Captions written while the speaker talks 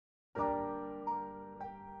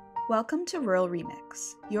Welcome to Rural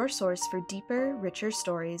Remix, your source for deeper, richer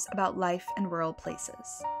stories about life in rural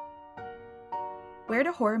places. Where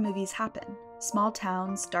do horror movies happen? Small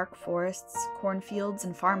towns, dark forests, cornfields,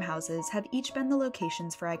 and farmhouses have each been the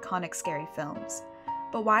locations for iconic scary films.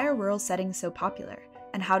 But why are rural settings so popular,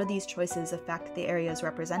 and how do these choices affect the areas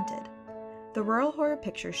represented? The Rural Horror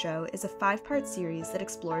Picture Show is a 5-part series that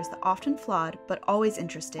explores the often flawed but always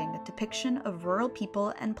interesting depiction of rural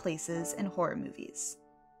people and places in horror movies.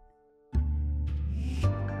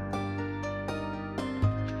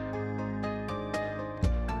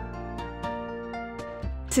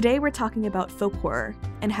 Today we're talking about folk horror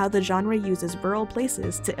and how the genre uses rural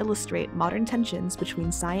places to illustrate modern tensions between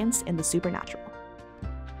science and the supernatural.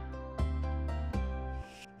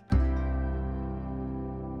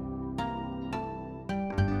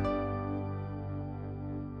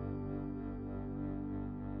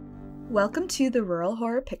 Welcome to the Rural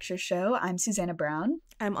Horror Picture Show. I'm Susanna Brown.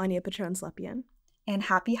 I'm Anya Patron-Slepian. And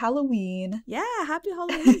happy Halloween. Yeah, happy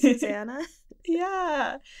Halloween, Susanna.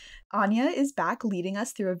 Yeah. Anya is back leading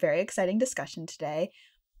us through a very exciting discussion today.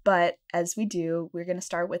 But as we do, we're going to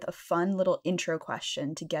start with a fun little intro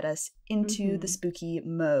question to get us into the spooky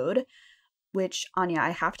mode, which, Anya,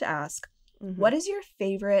 I have to ask, what is your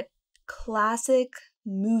favorite classic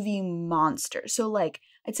movie monster? So,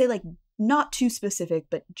 I'd say, not too specific,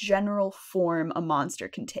 but general form a monster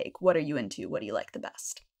can take. What are you into? What do you like the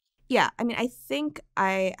best? Yeah, I mean, I think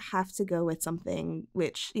I have to go with something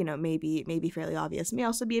which, may be fairly obvious, may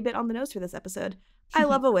also be a bit on the nose for this episode. I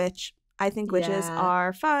love a witch. I think witches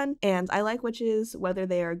are fun, and I like witches whether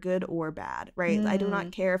they are good or bad, right? I do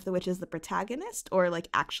not care if the witch is the protagonist or,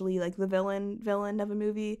 actually, the villain of a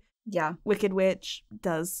movie. Yeah. Wicked Witch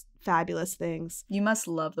does fabulous things. You must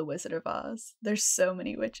love The Wizard of Oz. There's so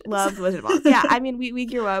many witches. Love The Wizard of Oz. Yeah, I mean, we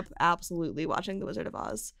grew up absolutely watching The Wizard of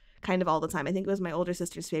Oz. Kind of all the time. I think it was my older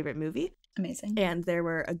sister's favorite movie. Amazing. And there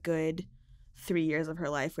were a good 3 years of her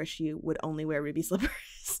life where she would only wear ruby slippers.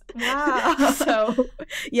 Wow. So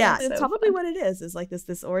yeah, That's it's so probably fun. what it is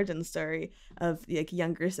this origin story of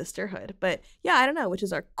younger sisterhood. But yeah, I don't know.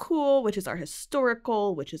 Witches are cool. Witches are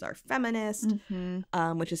historical. Witches are feminist.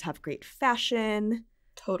 Witches have great fashion.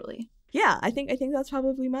 Totally. Yeah, I think that's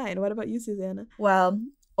probably mine. What about you, Susanna? Well,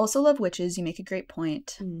 also love witches. You make a great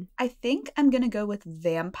point. I think I'm going to go with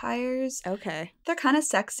vampires. Okay. They're kind of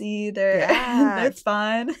sexy. They're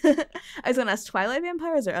fun. I was going to ask, Twilight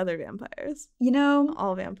vampires or other vampires?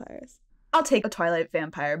 All vampires. I'll take a Twilight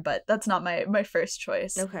vampire, but that's not my first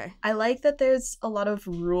choice. Okay. I like that there's a lot of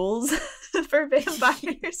rules for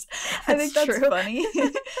vampires. I think that's true. funny.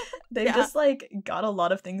 They've just got a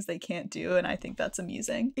lot of things they can't do, and I think that's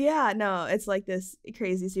amusing. Yeah, no, it's like this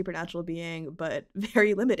crazy supernatural being, but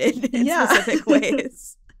very limited in specific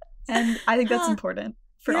ways. And I think that's important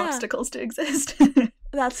for obstacles to exist.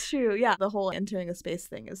 That's true. Yeah, the whole entering a space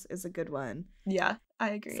thing is a good one. Yeah,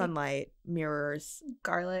 I agree. Sunlight, mirrors,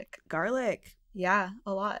 Garlic. Yeah,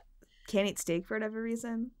 a lot. Can't eat steak for whatever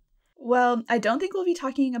reason. Well, I don't think we'll be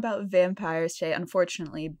talking about vampires today,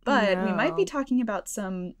 unfortunately, but we might be talking about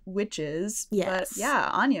some witches. Yes. But yeah,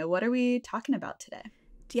 Anya, what are we talking about today?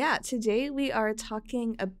 Yeah, today we are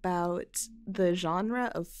talking about the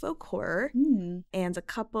genre of folk horror and a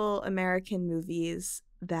couple American movies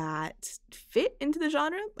that fit into the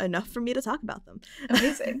genre enough for me to talk about them.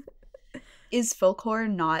 Amazing. Is folk horror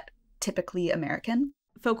not typically American?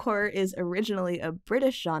 Folk horror is originally a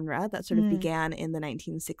British genre that sort of began in the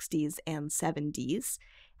 1960s and 70s.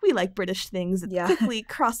 We like British things that quickly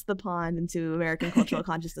crossed the pond into American cultural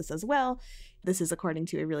consciousness as well. This is according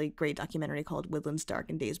to a really great documentary called Woodlands,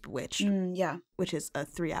 Dark and Days Bewitched, which is a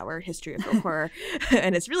 3-hour history of folk horror,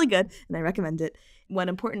 and it's really good, and I recommend it. One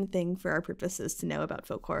important thing for our purposes to know about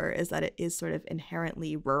folk horror is that it is sort of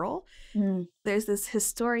inherently rural. There's this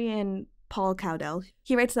historian, Paul Cowdell.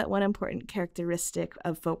 He writes that one important characteristic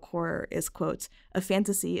of folk horror is, quote, a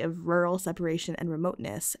fantasy of rural separation and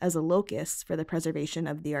remoteness as a locus for the preservation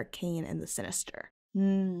of the arcane and the sinister.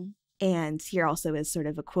 And here also is sort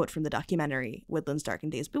of a quote from the documentary Woodlands, Dark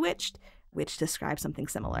and Days Bewitched, which describes something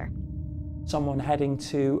similar. Someone heading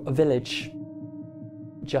to a village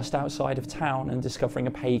just outside of town and discovering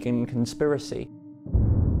a pagan conspiracy.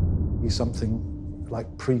 Something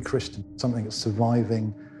like pre-Christian, something that's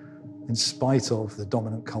surviving in spite of the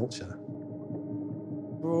dominant culture.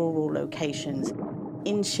 Rural locations,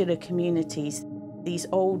 insular communities, these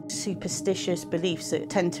old superstitious beliefs that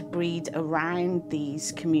tend to breed around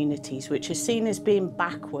these communities, which are seen as being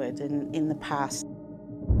backward in the past.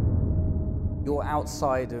 You're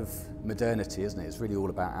outside of modernity, isn't it? It's really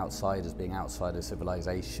all about outsiders, being outside of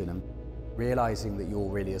civilization and realizing that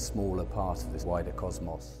you're really a smaller part of this wider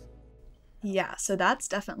cosmos. Yeah, so that's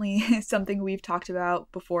definitely something we've talked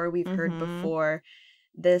about before, we've heard before.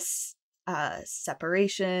 This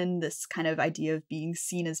separation, this kind of idea of being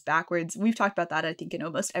seen as backwards. We've talked about that, I think, in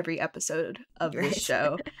almost every episode of this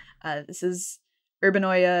show. This is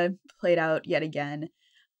Urbanoia played out yet again.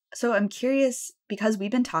 So I'm curious, because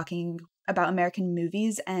we've been talking about American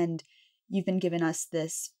movies and you've been giving us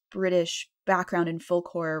this British background in folk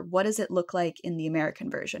horror, what does it look like in the American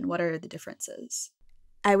version? What are the differences?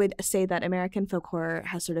 I would say that American folk horror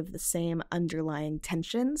has sort of the same underlying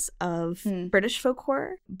tensions of British folk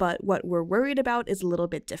horror, but what we're worried about is a little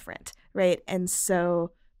bit different, right? And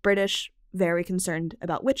so British, very concerned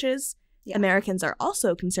about witches. Yeah. Americans are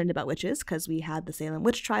also concerned about witches because we had the Salem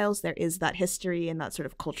witch trials. There is that history and that sort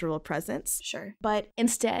of cultural presence. Sure. But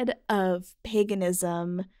instead of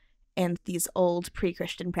paganism and these old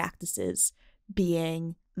pre-Christian practices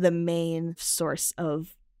being the main source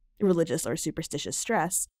of religious or superstitious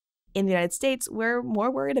stress, in the United States, we're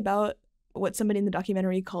more worried about what somebody in the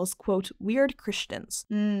documentary calls, quote, weird Christians.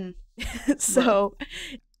 So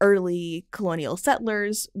early colonial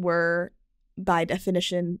settlers were, by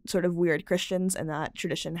definition, sort of weird Christians, and that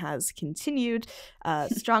tradition has continued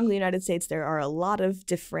strongly in the United States. There are a lot of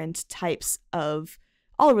different types of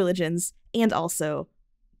all religions and also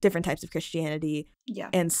different types of Christianity. Yeah.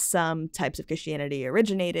 And some types of Christianity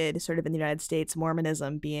originated sort of in the United States,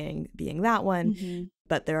 Mormonism being that one.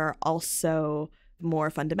 But there are also more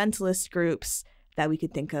fundamentalist groups that we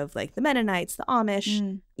could think of, like the Mennonites, the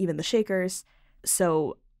Amish, even the Shakers.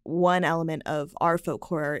 So one element of our folk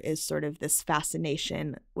horror is sort of this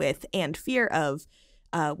fascination with and fear of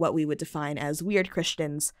what we would define as weird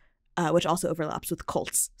Christians, which also overlaps with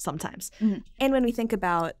cults sometimes. And when we think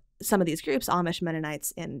about some of these groups, Amish,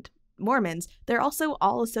 Mennonites, and Mormons, they're also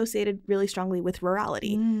all associated really strongly with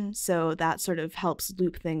rurality. So that sort of helps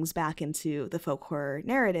loop things back into the folk horror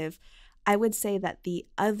narrative. I would say that the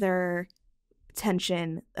other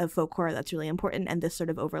tension of folk horror that's really important, and this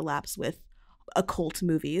sort of overlaps with occult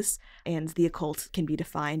movies, and the occult can be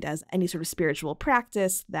defined as any sort of spiritual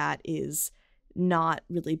practice that is not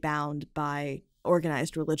really bound by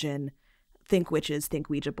organized religion. Think witches, think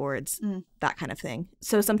Ouija boards, that kind of thing.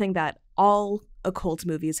 So something that all occult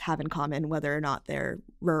movies have in common, whether or not they're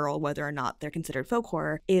rural, whether or not they're considered folk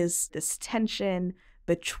horror, is this tension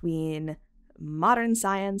between modern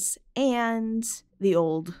science and the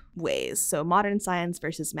old ways. So modern science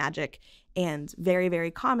versus magic. And very,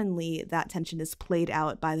 very commonly, that tension is played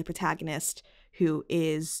out by the protagonist, who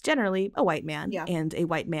is generally a white man, and a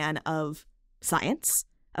white man of science,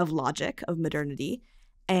 of logic, of modernity.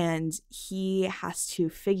 And he has to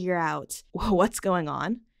figure out what's going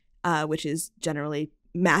on, which is generally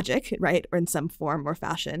magic, right? Or in some form or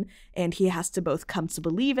fashion. And he has to both come to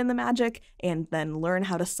believe in the magic and then learn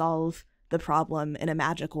how to solve the problem in a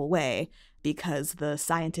magical way, because the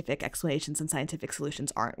scientific explanations and scientific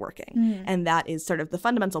solutions aren't working. And that is sort of the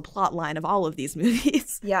fundamental plot line of all of these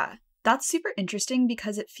movies. Yeah, that's super interesting,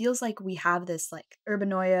 because it feels like we have this like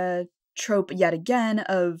Urbanoia trope yet again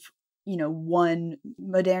of, you know, one,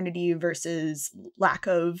 modernity versus lack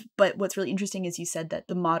of. But what's really interesting is you said that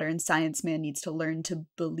the modern science man needs to learn to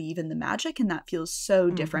believe in the magic, and that feels so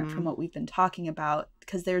different from what we've been talking about,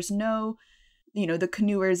 because there's no, you know, the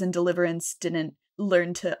canoers and Deliverance didn't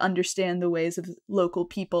learn to understand the ways of local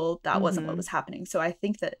people. That wasn't what was happening. So I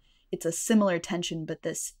think that it's a similar tension, but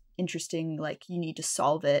this interesting, like, you need to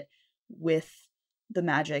solve it with the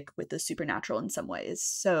magic, with the supernatural in some ways.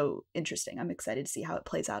 So interesting. I'm excited to see how it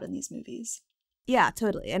plays out in these movies. Yeah,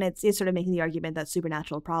 totally. And it's sort of making the argument that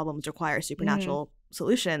supernatural problems require supernatural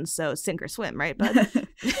solutions, so sink or swim, right? But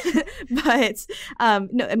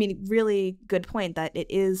no, I mean, really good point that it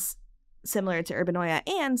is similar to Urbanoia,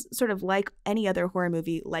 and sort of like any other horror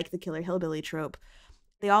movie, like the killer hillbilly trope,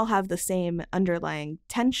 they all have the same underlying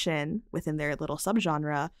tension within their little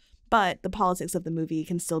subgenre, but the politics of the movie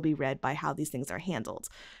can still be read by how these things are handled.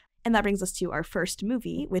 And that brings us to our first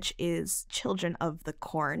movie, which is Children of the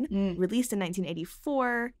Corn, released in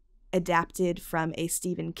 1984, adapted from a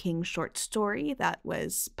Stephen King short story that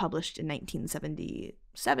was published in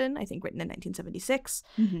 1977, I think written in 1976.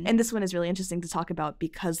 And this one is really interesting to talk about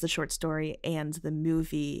because the short story and the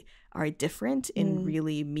movie are different in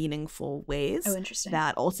really meaningful ways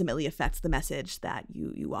that ultimately affect the message that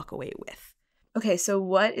you walk away with. Okay, so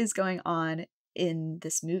what is going on in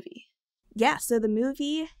this movie? Yeah, so the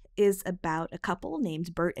movie is about a couple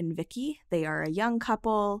named Bert and Vicky. They are a young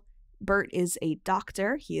couple. Bert is a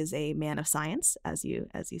doctor. He is a man of science, as you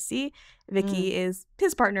see. Vicky is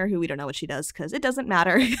his partner, who we don't know what she does because it doesn't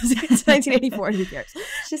matter because it's 1984 and who cares?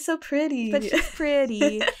 She's so pretty. But she's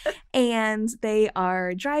pretty. And they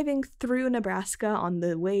are driving through Nebraska on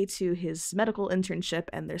the way to his medical internship,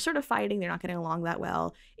 and they're sort of fighting. They're not getting along that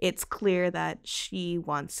well. It's clear that she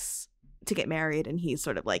wants to get married, and he's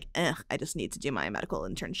sort of like, I just need to do my medical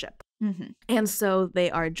internship. Mm-hmm. And so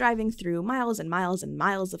they are driving through miles and miles and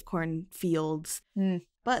miles of cornfields.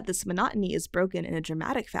 But this monotony is broken in a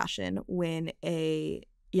dramatic fashion when a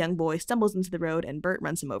young boy stumbles into the road and Bert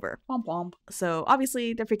runs him over. Womp womp. So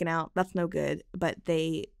obviously they're freaking out. That's no good. But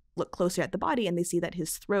they look closer at the body and they see that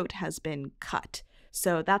his throat has been cut.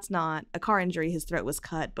 So that's not a car injury. His throat was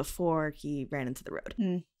cut before he ran into the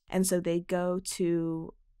road. And so they go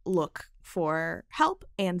to look for help,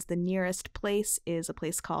 and the nearest place is a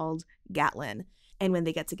place called Gatlin. And when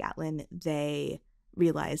they get to Gatlin, they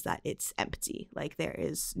realize that it's empty. Like, there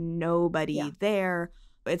is nobody there.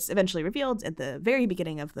 It's eventually revealed at the very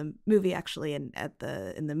beginning of the movie, actually, and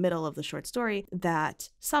in the middle of the short story, that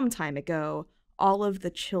some time ago, all of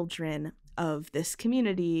the children of this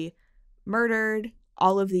community murdered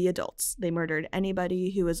all of the adults. They murdered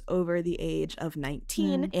anybody who was over the age of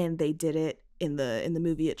 19, and they did it in the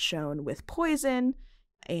movie. It's shown with poison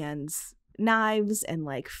and knives and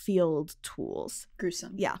like field tools.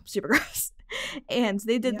 Gruesome. Yeah, super gross. And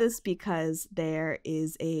they did this because there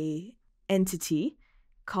is a entity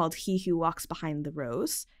called He Who Walks Behind the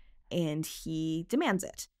Rose, and he demands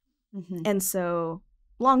it. And so,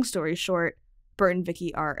 long story short, Bert and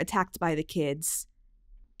Vicky are attacked by the kids.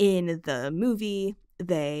 In the movie,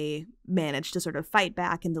 they manage to sort of fight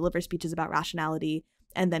back and deliver speeches about rationality.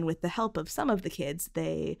 And then with the help of some of the kids,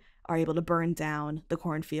 they are able to burn down the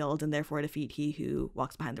cornfield and therefore defeat He Who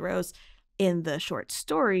Walks Behind the Rose. In the short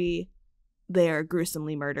story, they are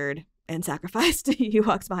gruesomely murdered and sacrificed to He Who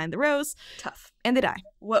Walks Behind the Rose. Tough. And they die.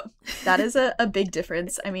 Whoa. That is a big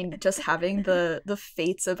difference. I mean, just having the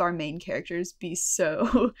fates of our main characters be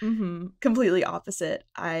so completely opposite.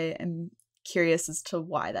 I am curious as to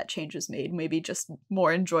why that change was made. Maybe just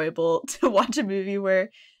more enjoyable to watch a movie where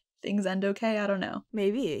things end okay. I don't know.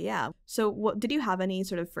 Maybe, yeah. So what did you have any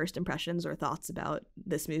sort of first impressions or thoughts about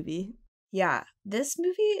this movie? Yeah, this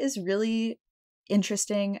movie is really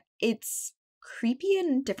interesting. It's creepy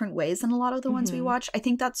in different ways than a lot of the ones we watch. I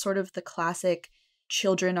think that's sort of the classic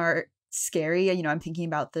children are scary. You know, I'm thinking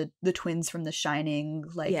about the twins from The Shining,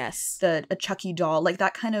 like a Chucky doll, like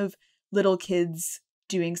that kind of little kids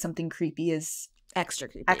doing something creepy is extra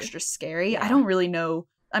creepy, extra scary. I don't really know.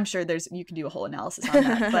 I'm sure you can do a whole analysis on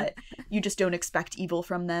that, but you just don't expect evil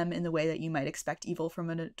from them in the way that you might expect evil from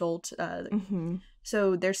an adult.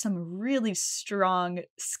 So there's some really strong,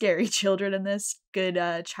 scary children in this. Good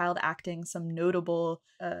child acting, some notable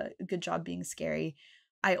good job being scary.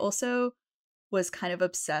 I also was kind of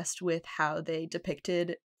obsessed with how they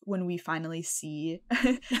depicted when we finally see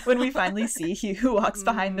He Who Walks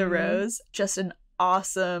Behind the Rose. Just an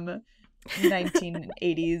awesome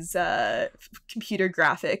 1980s computer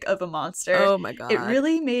graphic of a monster. Oh my god. It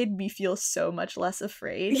really made me feel so much less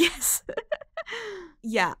afraid. Yes.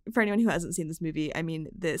 Yeah, for anyone who hasn't seen this movie, I mean,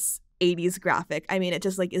 this 80s graphic, I mean, it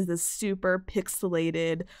just like is this super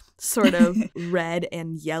pixelated sort of red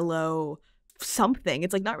and yellow something.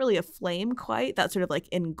 It's like not really a flame quite, that sort of like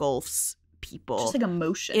engulfs people. Just like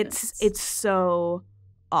emotion. It's so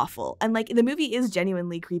awful. And like the movie is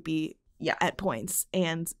genuinely creepy at points,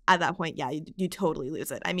 and at that point you totally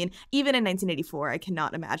lose it. I mean, even in 1984, I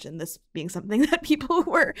cannot imagine this being something that people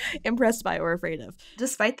were impressed by or afraid of.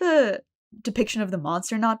 Despite the depiction of the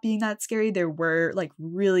monster not being that scary, there were like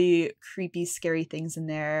really creepy, scary things in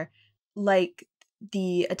there. Like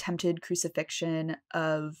the attempted crucifixion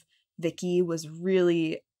of Vicky was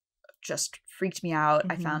really just freaked me out.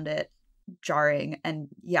 I found it jarring. And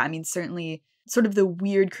yeah, I mean, certainly sort of the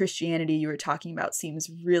weird Christianity you were talking about seems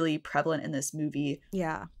really prevalent in this movie.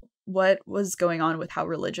 Yeah. What was going on with how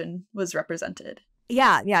religion was represented?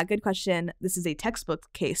 Yeah, good question. This is a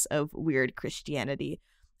textbook case of weird Christianity.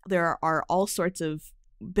 There are all sorts of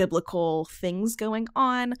biblical things going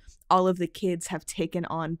on. All of the kids have taken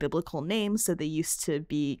on biblical names. So they used to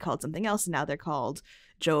be called something else, and now they're called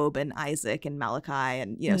Job and Isaac and Malachi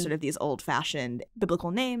and, you know, sort of these old-fashioned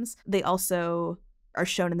biblical names. They also are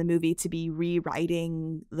shown in the movie to be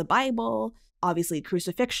rewriting the Bible. Obviously,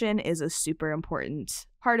 crucifixion is a super important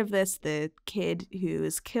part of this. The kid who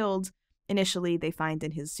is killed, initially they find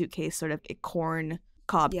in his suitcase sort of a corn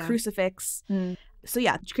cob crucifix. So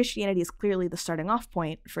yeah, Christianity is clearly the starting off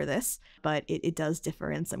point for this, but it does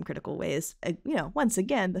differ in some critical ways. Once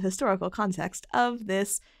again, the historical context of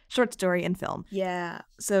this short story and film. Yeah.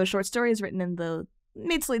 So short story is written in the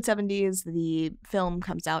mid to late 70s. The film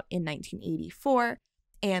comes out in 1984.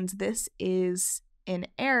 And this is an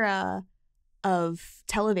era of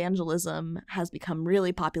televangelism has become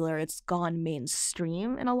really popular. It's gone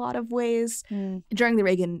mainstream in a lot of ways. During the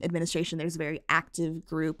Reagan administration, there's a very active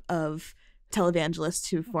group of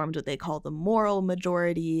televangelists who formed what they call the moral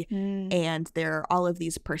majority. And there are all of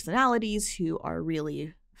these personalities who are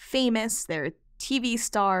really famous. They're TV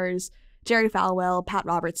stars, Jerry Falwell, Pat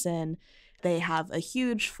Robertson. They have a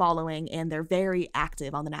huge following, and they're very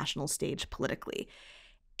active on the national stage politically.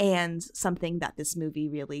 And something that this movie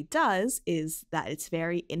really does is that it's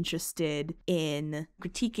very interested in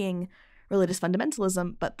critiquing religious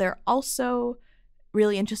fundamentalism, but they're also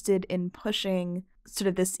really interested in pushing sort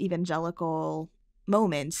of this evangelical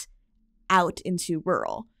moment out into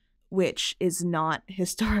rural, which is not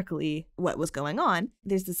historically what was going on.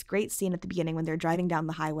 There's this great scene at the beginning when they're driving down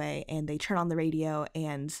the highway and they turn on the radio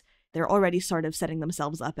and they're already sort of setting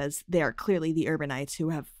themselves up as they are clearly the urbanites who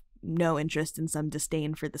have no interest and some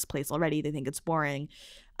disdain for this place already. They think it's boring.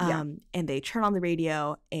 And they turn on the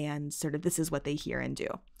radio and sort of this is what they hear and do.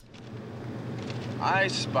 I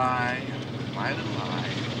spy, my little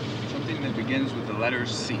eye, something that begins with the letter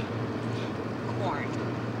C. Corn.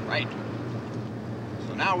 Right.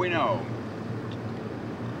 So now we know.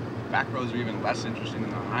 Back roads are even less interesting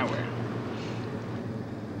than the highway.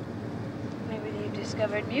 Maybe they've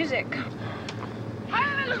discovered music.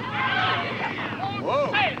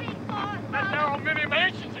 Whoa. Hey, there are many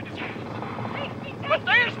mansions in this house, but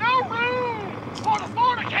there's no room for the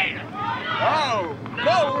fornicator. Oh,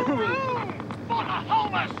 no room for the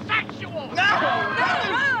homosexual. No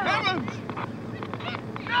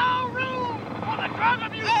room for the drug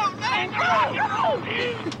abuser.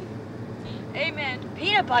 Amen.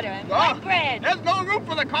 Peanut butter and white bread. There's no room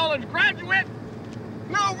for the college graduate.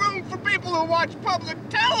 No room for people who watch public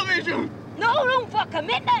television. No room for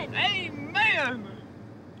commitment. Amen.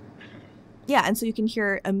 Yeah, and so you can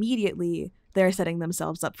hear immediately they're setting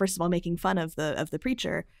themselves up, first of all, making fun of the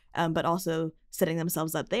preacher, but also setting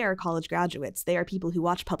themselves up. They are college graduates. They are people who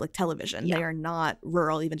watch public television. Yeah. They are not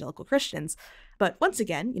rural evangelical Christians. But once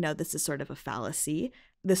again, this is sort of a fallacy.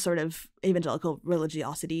 This sort of evangelical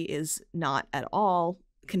religiosity is not at all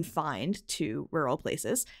confined to rural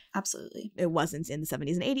places. Absolutely. It wasn't in the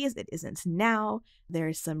 70s and 80s. It isn't now.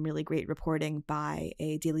 There's some really great reporting by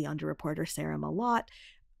a Daily Under reporter, Sarah Malott,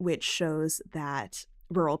 which shows that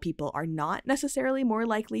rural people are not necessarily more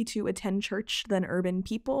likely to attend church than urban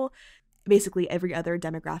people. Basically, every other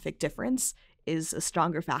demographic difference is a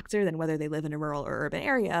stronger factor than whether they live in a rural or urban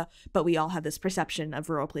area, but we all have this perception of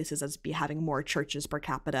rural places as having more churches per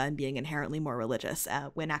capita and being inherently more religious,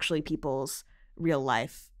 when actually people's real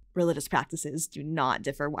life religious practices do not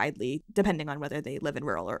differ widely depending on whether they live in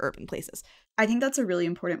rural or urban places. I think that's a really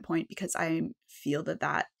important point because I feel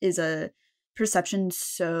that is a perception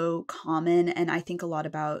so common. And I think a lot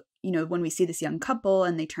about, when we see this young couple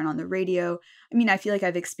and they turn on the radio. I mean, I feel like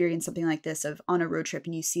I've experienced something like this of on a road trip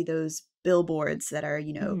and you see those billboards that are,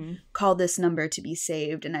 call this number to be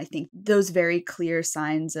saved. And I think those very clear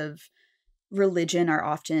signs of religion are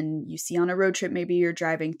often you see on a road trip. Maybe you're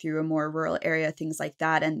driving through a more rural area, things like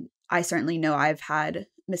that. And I certainly know I've had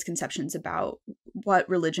misconceptions about what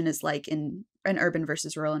religion is like in an urban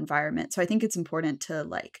versus rural environment. So I think it's important to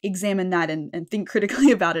examine that and think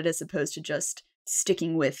critically about it as opposed to just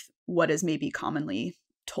sticking with what is maybe commonly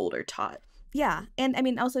told or taught. Yeah. And I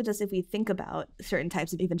mean, also just if we think about certain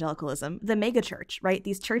types of evangelicalism, the megachurch, right?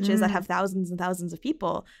 These churches that have thousands and thousands of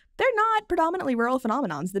people, they're not predominantly rural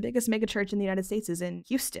phenomenons. The biggest megachurch in the United States is in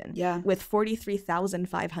Houston, with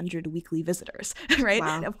 43,500 weekly visitors, right?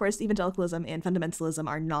 Wow. Of course, evangelicalism and fundamentalism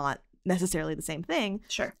are not necessarily the same thing.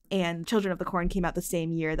 Sure. And Children of the Corn came out the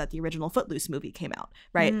same year that the original Footloose movie came out,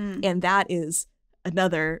 right? And that is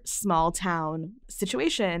another small town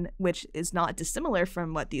situation, which is not dissimilar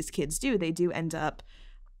from what these kids do. They do end up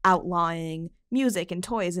outlawing music and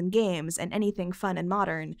toys and games and anything fun and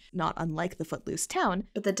modern, not unlike the Footloose town.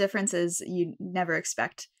 But the difference is you never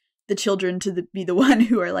expect the children to be the one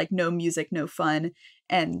who are no music, no fun.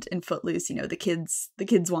 And in Footloose, the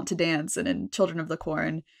kids want to dance. And in Children of the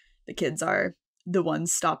Corn, the kids are the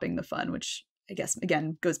ones stopping the fun, which I guess,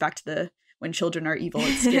 again, goes back to when children are evil,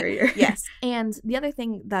 it's scarier. Yes. And the other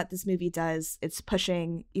thing that this movie does, it's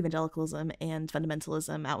pushing evangelicalism and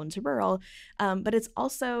fundamentalism out into rural, but it's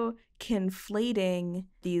also conflating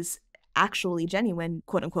these actually genuine,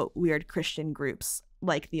 quote unquote, weird Christian groups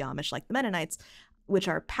like the Amish, like the Mennonites, which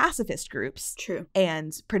are pacifist groups. True.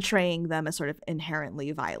 And portraying them as sort of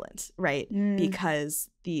inherently violent, right? Because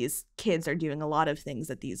these kids are doing a lot of things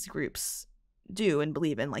that these groups do and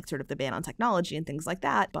believe in, like sort of the ban on technology and things like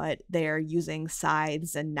that, but they're using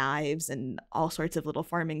scythes and knives and all sorts of little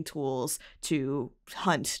farming tools to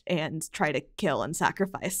hunt and try to kill and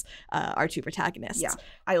sacrifice our two protagonists. Yeah.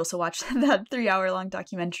 I also watched that 3-hour-long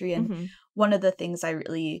documentary, and one of the things I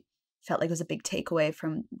really felt like was a big takeaway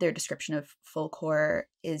from their description of folk horror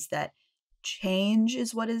is that change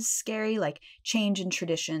is what is scary, like change in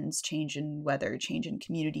traditions, change in weather, change in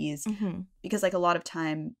communities, because like a lot of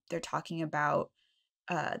time they're talking about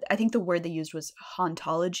I think the word they used was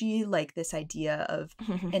hauntology, like this idea of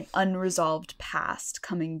an unresolved past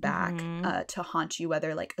coming back to haunt you,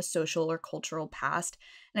 whether like a social or cultural past.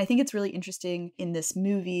 And I think it's really interesting in this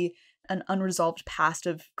movie, an unresolved past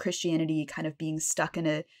of Christianity kind of being stuck in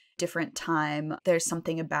a different time. There's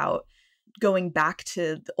something about going back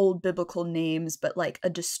to the old biblical names, but like a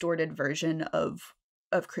distorted version of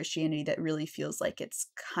Christianity that really feels like it's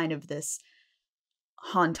kind of this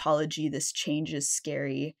hauntology, this change is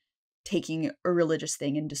scary, taking a religious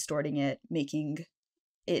thing and distorting it, making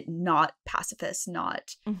it not pacifist,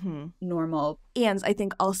 not normal. And I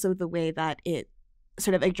think also the way that it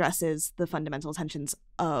sort of addresses the fundamental tensions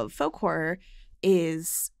of folk horror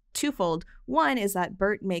is twofold. One is that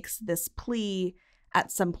Bert makes this plea at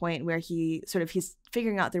some point where he's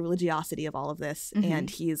figuring out the religiosity of all of this, and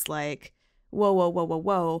he's like,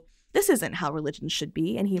 whoa, this isn't how religion should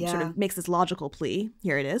be. And he sort of makes this logical plea.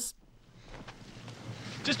 Here it is.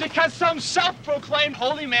 Just because some self-proclaimed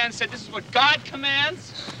holy man said this is what God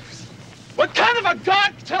commands? What kind of a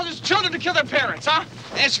God tells his children to kill their parents, huh?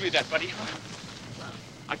 Answer me that, buddy.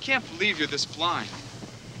 I can't believe you're this blind.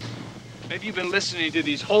 Maybe you've been listening to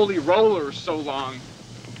these holy rollers so long.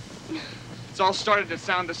 It's all started to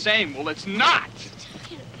sound the same. Well, it's not.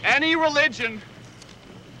 Any religion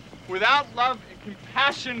without love and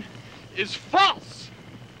compassion is false.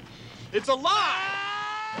 It's a lie.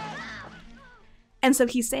 And so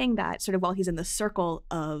he's saying that sort of while he's in the circle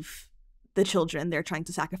of the children, they're trying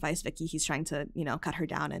to sacrifice Vicky. He's trying to, cut her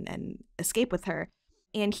down and escape with her.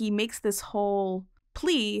 And he makes this whole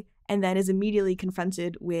plea and then is immediately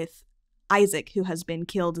confronted with Isaac, who has been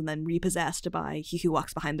killed and then repossessed by He Who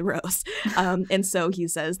Walks Behind the Rose. And so he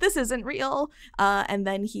says, this isn't real. And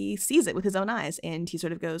then he sees it with his own eyes and he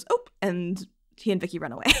sort of goes, oh, and he and Vicky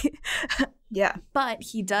run away. Yeah. But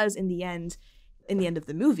he does in the end of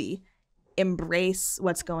the movie, embrace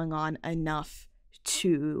what's going on enough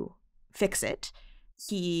to fix it.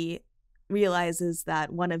 He realizes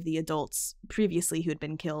that one of the adults previously who had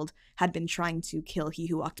been killed had been trying to kill He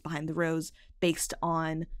Who Walked Behind the Rose based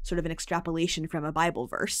on sort of an extrapolation from a Bible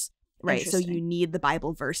verse, right? So you need the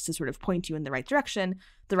Bible verse to sort of point you in the right direction.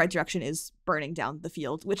 The right direction is burning down the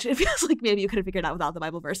field, which it feels like maybe you could have figured out without the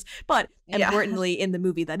Bible verse. But importantly, in the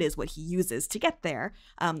movie, that is what he uses to get there.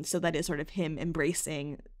 So that is sort of him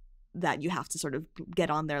embracing that you have to sort of get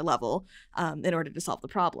on their level in order to solve the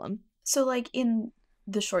problem. So like in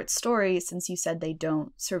the short story, since you said they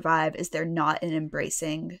don't survive, is there not an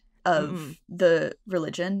embracing of the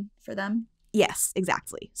religion for them? Yes,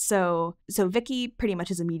 exactly. So Vicky pretty much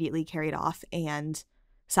is immediately carried off and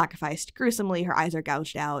sacrificed gruesomely. Her eyes are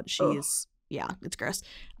gouged out. She's, it's gross.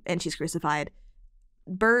 And she's crucified.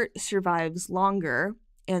 Bert survives longer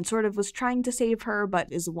and sort of was trying to save her,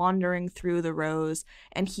 but is wandering through the rose.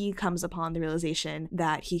 And he comes upon the realization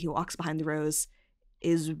that He Who Walks Behind the Rose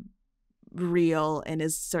is real and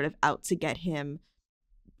is sort of out to get him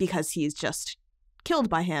because he's just killed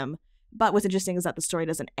by him. But what's interesting is that the story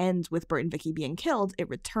doesn't end with Bert and Vicky being killed. It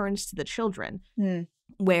returns to the children,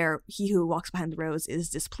 where He Who Walks Behind the Rose is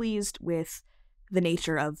displeased with the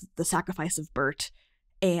nature of the sacrifice of Bert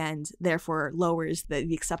and therefore lowers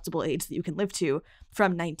the acceptable age that you can live to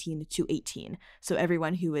from 19 to 18. So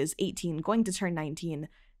everyone who is 18 going to turn 19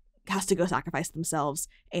 has to go sacrifice themselves,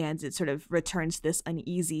 and it sort of returns this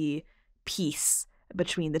uneasy peace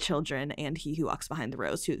between the children and He Who Walks Behind the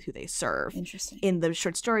Rose, who they serve. Interesting. In the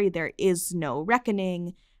short story, there is no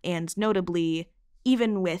reckoning, and notably,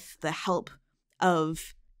 even with the help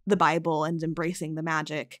of the Bible and embracing the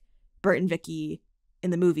magic, Bert and Vicky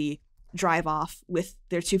in the movie drive off with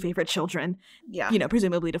their two favorite children,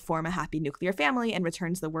 presumably to form a happy nuclear family and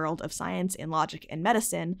return to the world of science and logic and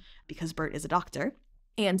medicine because Bert is a doctor.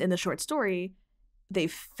 And in the short story,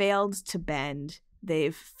 they've failed to bend.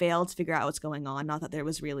 They've failed to figure out what's going on. Not that there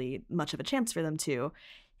was really much of a chance for them to.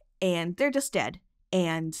 And they're just dead.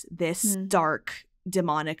 And this dark,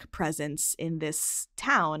 demonic presence in this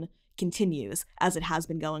town continues as it has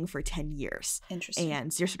been going for 10 years. Interesting.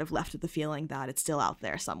 And you're sort of left with the feeling that it's still out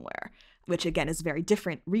there somewhere, which again is very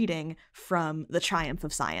different reading from the triumph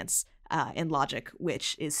of science and logic,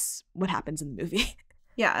 which is what happens in the movie.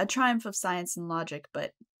 Yeah, a triumph of science and logic,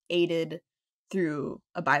 but aided through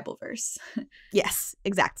a Bible verse. Yes,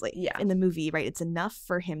 exactly. Yeah. In the movie, right, it's enough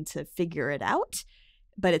for him to figure it out,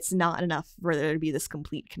 but it's not enough for there to be this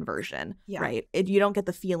complete conversion, right? You don't get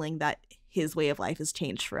the feeling that his way of life has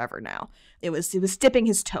changed forever now. It was dipping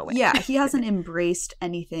his toe in. Yeah, he hasn't embraced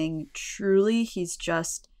anything truly. He's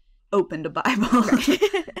just opened a Bible.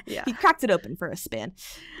 Yeah. He cracked it open for a spin.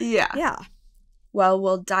 Yeah. Yeah. Well,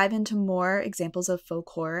 we'll dive into more examples of folk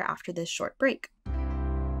horror after this short break.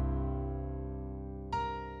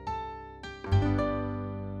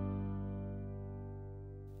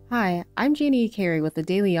 Hi, I'm Janie Carey with the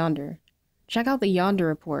Daily Yonder. Check out the Yonder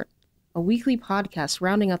Report, a weekly podcast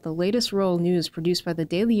rounding out the latest rural news produced by the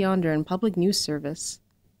Daily Yonder and Public News Service.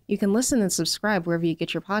 You can listen and subscribe wherever you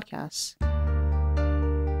get your podcasts.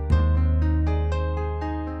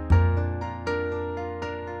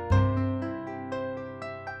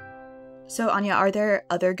 So, Anya, are there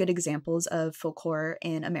other good examples of folk horror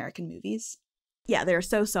in American movies? Yeah, there are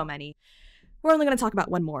so many. We're only going to talk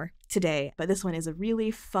about one more today, but this one is a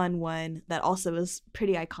really fun one that also is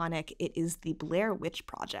pretty iconic. It is the Blair Witch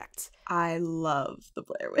Project. I love the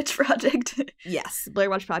Blair Witch Project. Yes,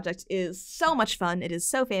 Blair Witch Project is so much fun. It is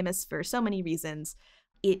so famous for so many reasons.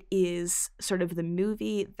 It is sort of the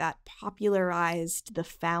movie that popularized the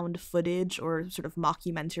found footage or sort of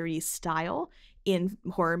mockumentary style in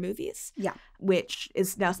horror movies. Yeah. Which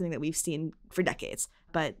is now something that we've seen for decades.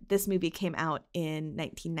 But this movie came out in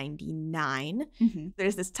 1999. Mm-hmm.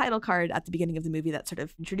 There's this title card at the beginning of the movie that sort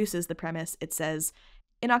of introduces the premise. It says,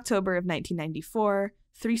 in October of 1994,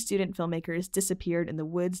 3 student filmmakers disappeared in the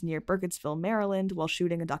woods near Burkittsville, Maryland, while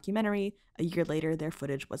shooting a documentary. A year later, their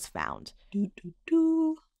footage was found.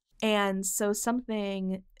 And so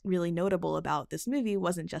something really notable about this movie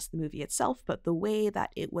wasn't just the movie itself, but the way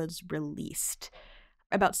that it was released.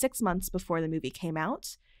 About 6 months before the movie came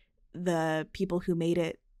out, the people who made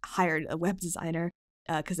it hired a web designer,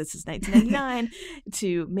 because this is 1999,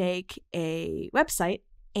 to make a website.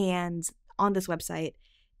 And on this website,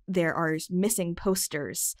 there are missing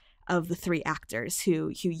posters of the 3 actors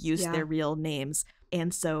who used their real names.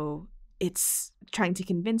 And so it's trying to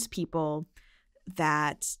convince people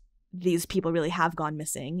that these people really have gone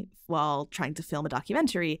missing while trying to film a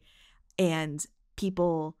documentary. And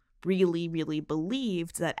people really, really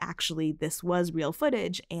believed that actually this was real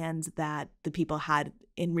footage and that the people had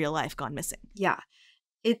in real life gone missing. Yeah.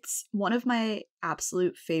 It's one of my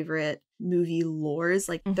absolute favorite movie lores.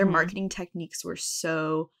 Like, their marketing techniques were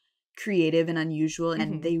so creative and unusual,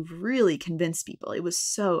 and they really convinced people. It was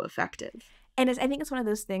so effective. And I think it's one of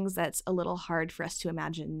those things that's a little hard for us to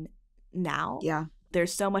imagine now. Yeah.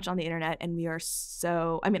 There's so much on the internet, and we are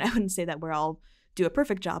so, I mean, I wouldn't say that we're all do a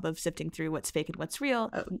perfect job of sifting through what's fake and what's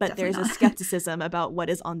real, but there's a skepticism about what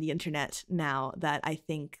is on the internet now that I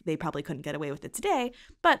think they probably couldn't get away with it today,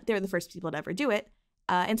 but they're the first people to ever do it.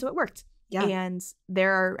 And so it worked. Yeah. And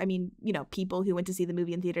there are, I mean, you know, people who went to see the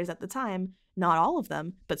movie in theaters at the time, not all of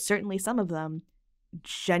them, but certainly some of them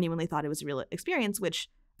genuinely thought it was a real experience, which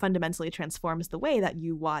fundamentally transforms the way that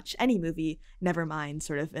you watch any movie, never mind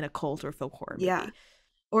sort of an occult or folk horror movie. Yeah.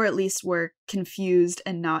 Or at least were confused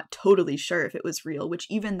and not totally sure if it was real, which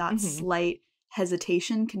even that slight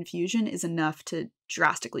hesitation, confusion is enough to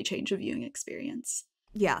drastically change a viewing experience.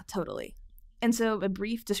 Yeah, totally. And so a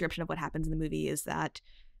brief description of what happens in the movie is that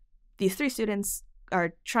these 3 students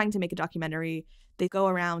are trying to make a documentary. They go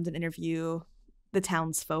around and interview the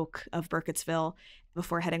townsfolk of Burkittsville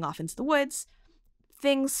before heading off into the woods.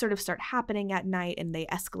 Things sort of start happening at night and they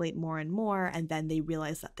escalate more and more, and then they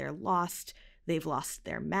realize that they're lost. They've lost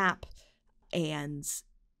their map, and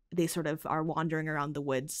they sort of are wandering around the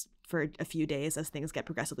woods for a few days as things get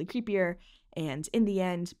progressively creepier. And in the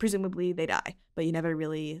end, presumably they die, but you never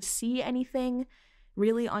really see anything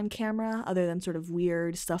really on camera other than sort of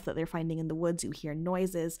weird stuff that they're finding in the woods. You hear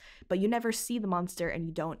noises, but you never see the monster, and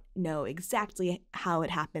you don't know exactly how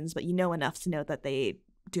it happens, but you know enough to know that they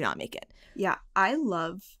do not make it. Yeah, I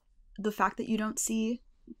love the fact that you don't see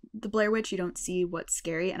the Blair Witch, you don't see what's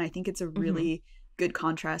scary, and I think it's a really good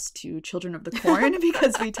contrast to Children of the Corn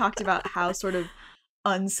because we talked about how sort of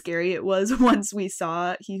unscary it was once we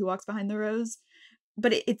saw He Who Walks Behind the Rose.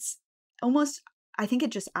 But it's almost, I think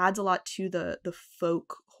it just adds a lot to the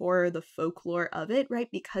folk horror, the folklore of it, right?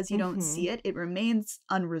 Because you don't see it, it remains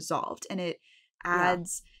unresolved, and it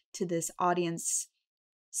adds to this audience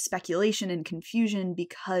speculation and confusion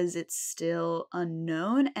because it's still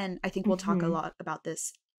unknown. And I think we'll talk a lot about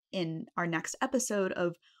this in our next episode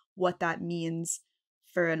of what that means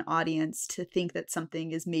for an audience to think that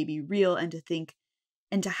something is maybe real and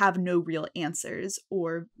to have no real answers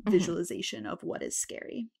or visualization of what is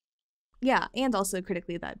scary. Yeah, and also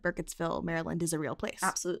critically that Burkittsville, Maryland is a real place.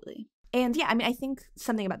 Absolutely. And yeah, I mean, I think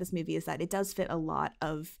something about this movie is that it does fit a lot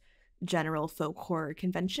of general folk horror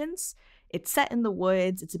conventions. It's set in the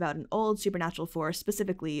woods. It's about an old supernatural force,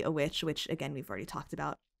 specifically a witch, which, again, we've already talked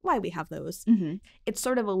about why we have those. It's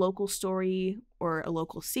sort of a local story or a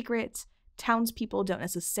local secret. Townspeople don't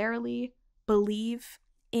necessarily believe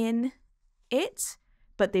in it,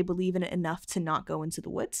 but they believe in it enough to not go into the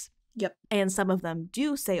woods. Yep. And some of them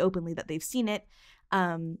do say openly that they've seen it.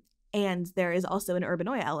 And there is also an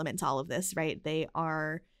urbanoia element to all of this, right? They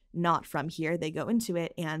are not from here. They go into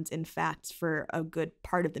it. And in fact, for a good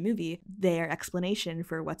part of the movie, their explanation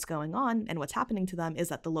for what's going on and what's happening to them is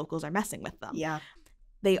that the locals are messing with them. Yeah.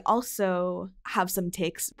 They also have some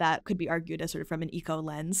takes that could be argued as sort of from an eco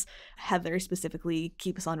lens. Heather specifically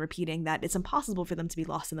keeps on repeating that it's impossible for them to be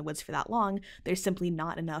lost in the woods for that long. There's simply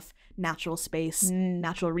not enough natural space,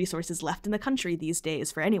 natural resources left in the country these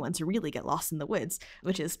days for anyone to really get lost in the woods,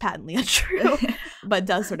 which is patently untrue, but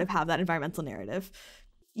does sort of have that environmental narrative.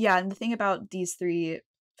 Yeah, and the thing about these three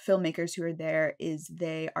filmmakers who are there is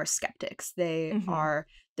they are skeptics. They are,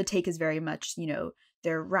 the take is very much,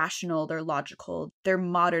 they're rational, they're logical, they're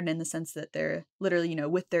modern in the sense that they're literally,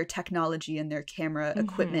 with their technology and their camera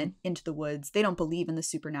equipment into the woods. They don't believe in the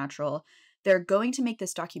supernatural. They're going to make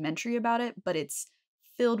this documentary about it, but it's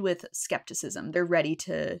filled with skepticism. They're ready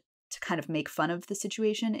to kind of make fun of the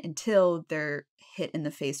situation until they're hit in the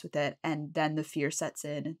face with it, and then the fear sets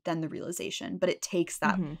in, then the realization. But it takes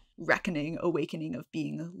that reckoning, awakening of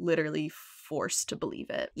being literally forced to believe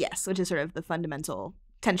it. Yes, which is sort of the fundamental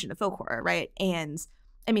tension of folk horror, right? And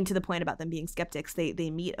I mean, to the point about them being skeptics, they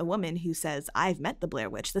meet a woman who says, I've met the Blair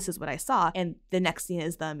Witch, this is what I saw, and the next scene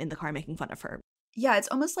is them in the car making fun of her. Yeah, it's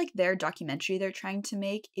almost like their documentary they're trying to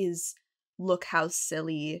make is look how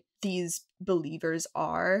silly these believers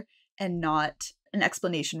are, and not an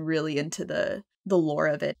explanation really into the lore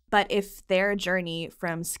of it. But if their journey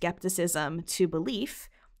from skepticism to belief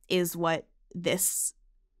is what this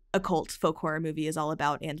occult folk horror movie is all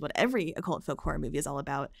about, and what every occult folk horror movie is all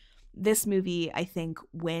about, this movie, I think,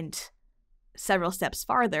 went several steps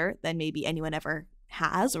farther than maybe anyone ever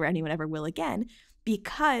has or anyone ever will again,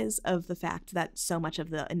 because of the fact that so much of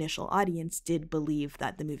the initial audience did believe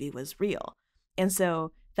that the movie was real. And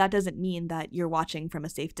so that doesn't mean that you're watching from a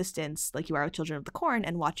safe distance like you are with Children of the Corn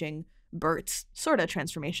and watching Bert's sort of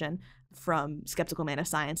transformation from skeptical man of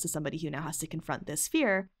science to somebody who now has to confront this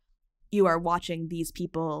fear. You are watching these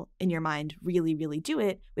people in your mind really, really do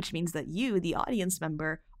it, which means that you, the audience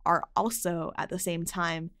member, are also at the same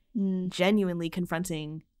time genuinely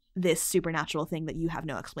confronting this supernatural thing that you have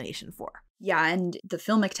no explanation for. Yeah, and the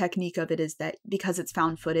filmic technique of it is that because it's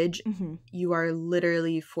found footage, you are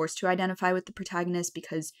literally forced to identify with the protagonist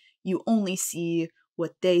because you only see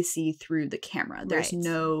what they see through the camera. There's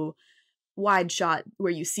no wide shot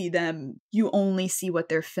where you see them. You only see what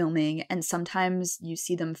they're filming, and sometimes you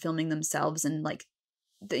see them filming themselves. And like,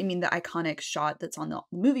 the iconic shot that's on the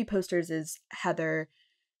movie posters is Heather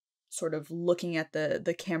sort of looking at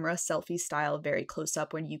the camera selfie style very close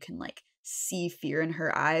up when you can like see fear in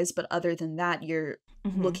her eyes. But other than that, you're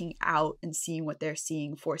looking out and seeing what they're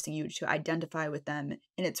seeing, forcing you to identify with them.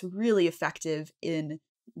 And it's really effective in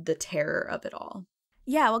the terror of it all.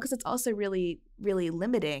 Yeah, well, because it's also really, really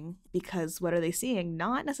limiting, because what are they seeing?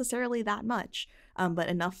 Not necessarily that much, but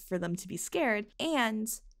enough for them to be scared. And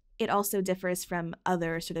it also differs from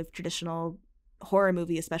other sort of traditional horror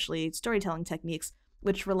movie, especially storytelling techniques,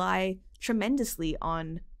 which rely tremendously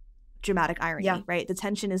on dramatic irony, right? The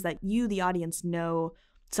tension is that you, the audience, know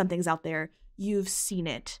something's out there, you've seen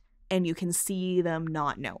it, and you can see them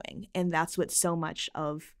not knowing. And that's what so much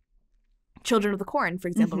of Children of the Corn, for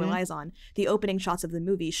example, relies on. The opening shots of the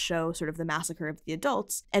movie show sort of the massacre of the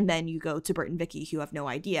adults, and then you go to Bert and Vicky, who have no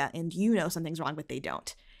idea, and you know something's wrong, but they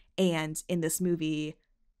don't. And in this movie,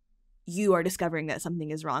 you are discovering that something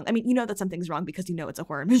is wrong. I mean, you know that something's wrong because you know it's a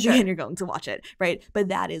horror movie and you're going to watch it, right? But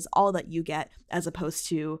that is all that you get, as opposed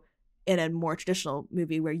to in a more traditional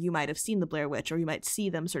movie where you might have seen the Blair Witch, or you might see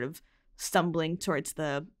them sort of stumbling towards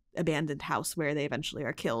the abandoned house where they eventually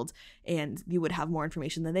are killed, and you would have more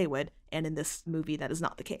information than they would. And in this movie, that is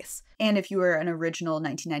not the case. And if you were an original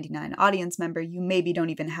 1999 audience member, you maybe don't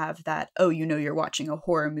even have that, oh, you know you're watching a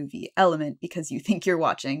horror movie element because you think you're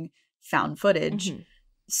watching found footage.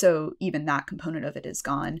 So even that component of it is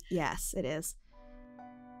gone. Yes, it is.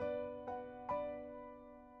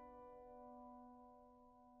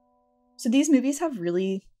 So these movies have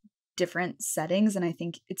really different settings, and I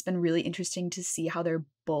think it's been really interesting to see how they're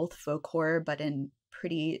both folk horror but in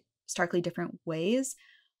pretty starkly different ways.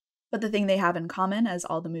 But the thing they have in common, as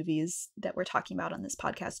all the movies that we're talking about on this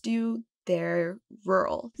podcast do, they're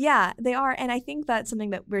rural. Yeah, they are. And I think that's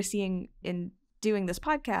something that we're seeing in doing this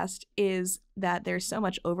podcast is that there's so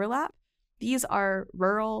much overlap. These are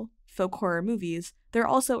rural folk horror movies. They're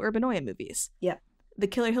also urbanoia movies. Yeah. The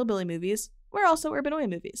Killer Hillbilly movies were also urbanoia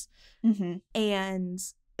movies. Mm-hmm. And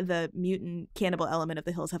the mutant cannibal element of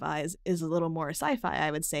The Hills Have Eyes is a little more sci-fi,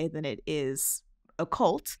 I would say, than it is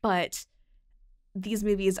occult. But these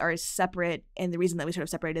movies are separate, and the reason that we sort of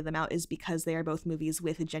separated them out is because they are both movies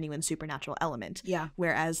with a genuine supernatural element. Yeah.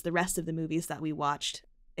 Whereas the rest of the movies that we watched,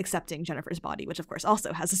 excepting Jennifer's Body, which of course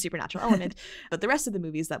also has a supernatural element, but the rest of the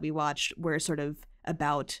movies that we watched were sort of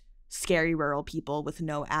about scary rural people with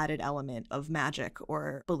no added element of magic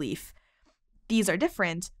or belief. These are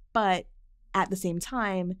different, but at the same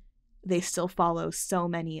time, they still follow so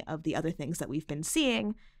many of the other things that we've been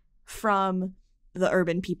seeing from the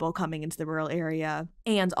urban people coming into the rural area,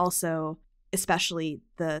 and also especially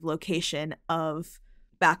the location of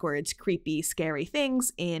backwards, creepy, scary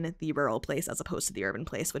things in the rural place as opposed to the urban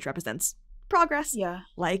place, which represents progress. Yeah.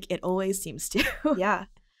 Like it always seems to. Yeah.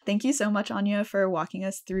 Thank you so much, Anya, for walking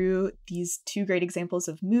us through these two great examples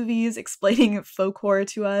of movies, explaining folk horror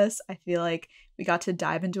to us. I feel like we got to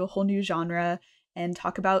dive into a whole new genre and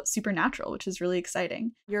talk about supernatural, which is really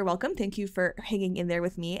exciting. You're welcome. Thank you for hanging in there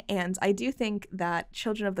with me. And I do think that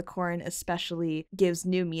Children of the Corn especially gives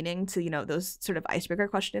new meaning to, those sort of icebreaker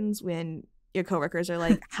questions when your coworkers are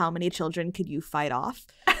like, how many children could you fight off?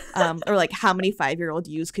 Or like, how many 5-year-old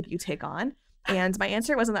yous could you take on? And my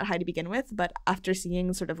answer wasn't that high to begin with, but after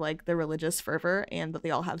seeing sort of like the religious fervor and that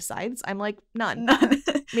they all have sides, I'm like, none.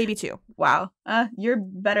 Maybe 2. Wow. You're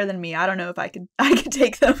better than me. I don't know if I could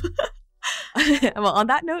take them. Well, on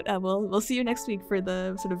that note, we'll see you next week for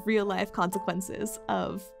the sort of real life consequences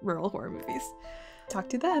of rural horror movies. Talk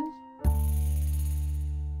to you then.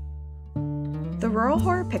 The Rural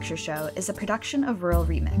Horror Picture Show is a production of Rural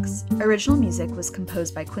Remix. Original music was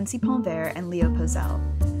composed by Quincy Ponvert and Leo Pozell.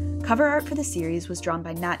 Cover art for the series was drawn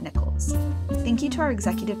by Nat Nichols. Thank you to our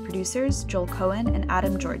executive producers, Joel Cohen and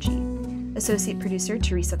Adam Georgie, associate producer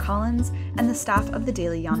Teresa Collins, and the staff of the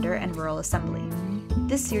Daily Yonder and Rural Assembly.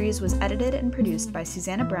 This series was edited and produced by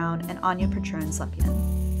Susanna Brown and Anya Patron-Slepian.